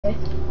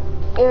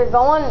Here, go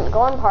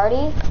on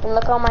party and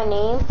look on my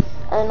name,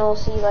 and we'll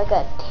see like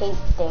a tape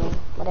thing,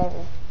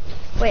 whatever.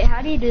 Wait,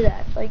 how do you do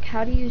that? Like,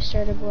 how do you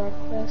start a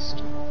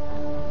broadcast?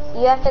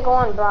 You have to go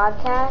on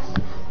broadcast,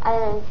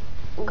 and then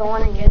go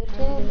on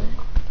YouTube.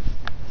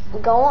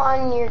 Go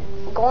on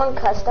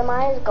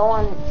customize, go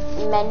on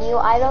menu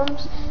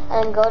items,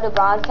 and then go to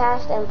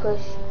broadcast and put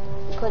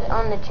it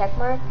on the check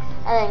mark,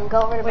 and then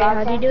go over to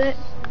broadcast. How do you do it?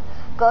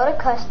 Go to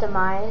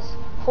customize,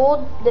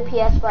 hold the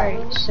PS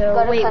button. Alright, so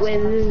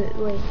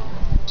wait.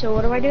 So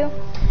what do I do?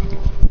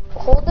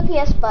 Hold the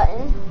PS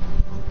button.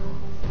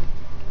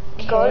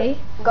 Okay.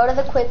 Go to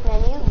the quick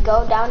menu,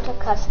 go down to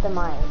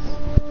customize.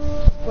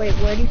 Wait,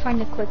 where do you find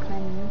the quick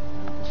menu?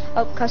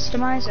 Oh,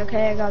 customize,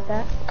 okay, I got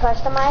that.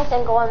 Customize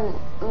and go on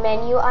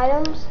menu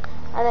items,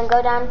 and then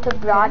go down to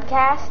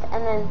broadcast,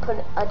 and then put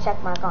a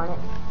check mark on it.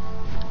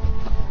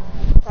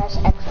 Press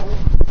X.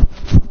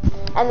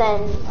 And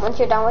then, once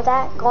you're done with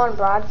that, go on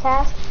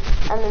broadcast,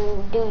 and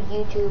then do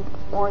YouTube,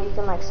 or you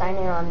can like sign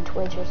in on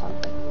Twitch or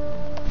something.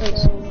 Wait,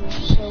 so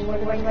where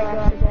do I go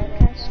after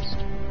broadcast?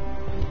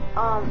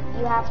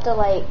 You have to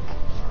like,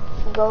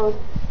 go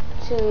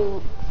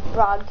to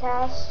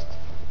broadcast,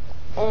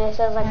 and it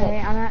says like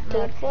a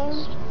tape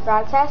thing.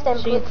 Broadcast, and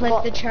so you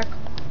click the check.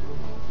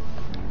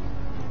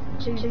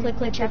 So you click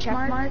the check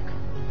mark?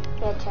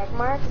 Yeah, check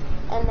mark,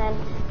 and then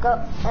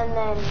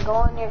go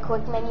on your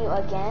quick menu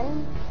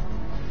again,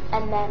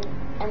 and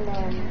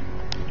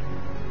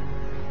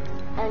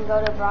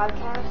go to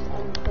broadcast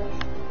and push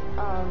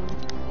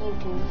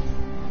YouTube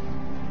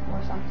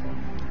or something.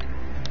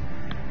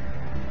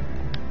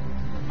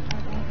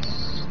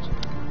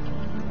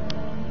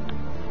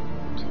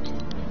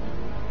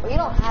 Well, you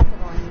don't have to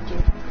go on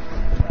YouTube.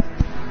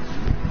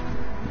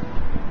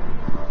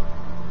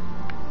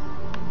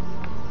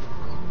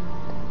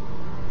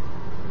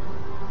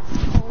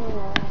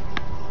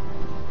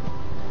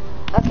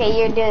 Okay,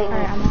 you're doing it.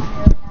 Alright, I'm on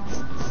here now.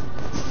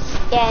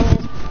 Yeah, and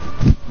just,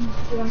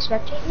 you want to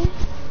spectate me?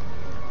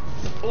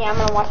 yeah, I'm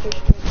gonna watch your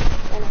stream.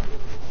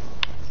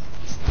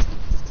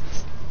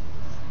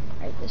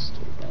 Alright, this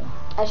dude though.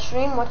 A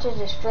stream watches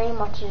a stream,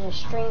 watches a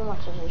stream,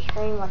 watches a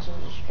stream, watches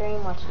a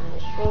stream, watches a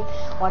stream,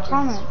 watches.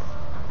 Comment.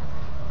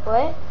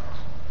 What?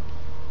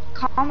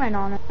 Comment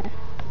on it.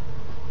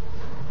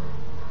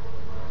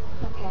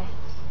 Okay.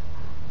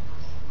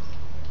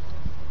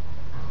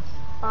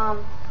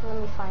 Let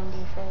me find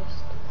you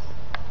first.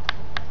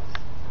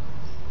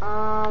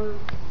 I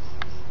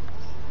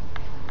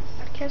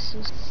guess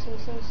it's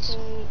CCC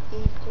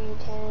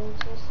E310,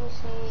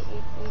 CCC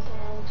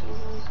E310,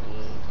 CCC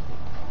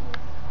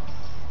E310.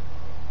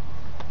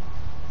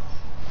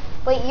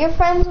 Wait, you're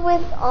friends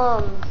with,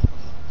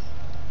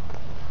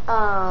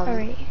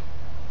 Alright.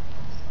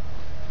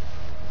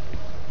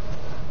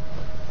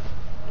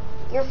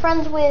 You're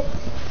friends with,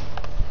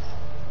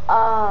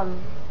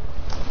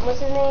 what's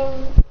his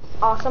name?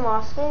 Awesome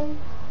Austin?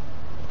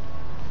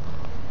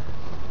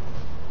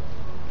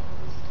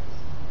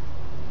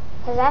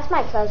 Cause that's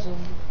my cousin.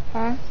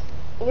 Huh?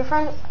 Are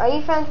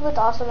you friends with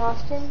Awesome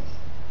Austin?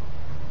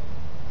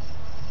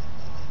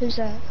 Who's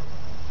that?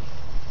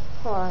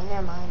 Hold on,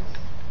 never mind.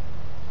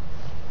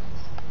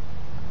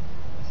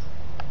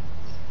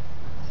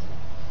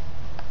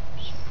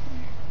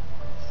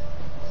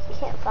 I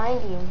can't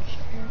find you.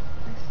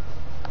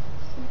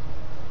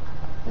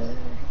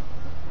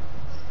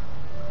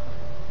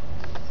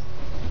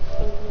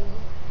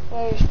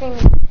 Yeah, you're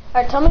streaming.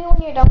 Alright, tell me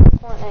when you're done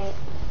with Fortnite.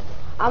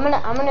 I'm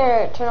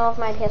gonna turn off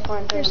my PS4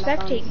 and turn it back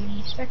on.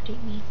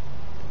 Spectate me.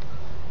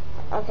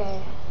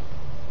 Okay.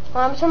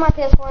 Well, I'm turning my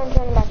PS4 and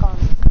turn it back on.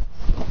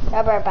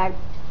 I'll be right back.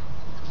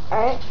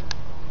 Alright?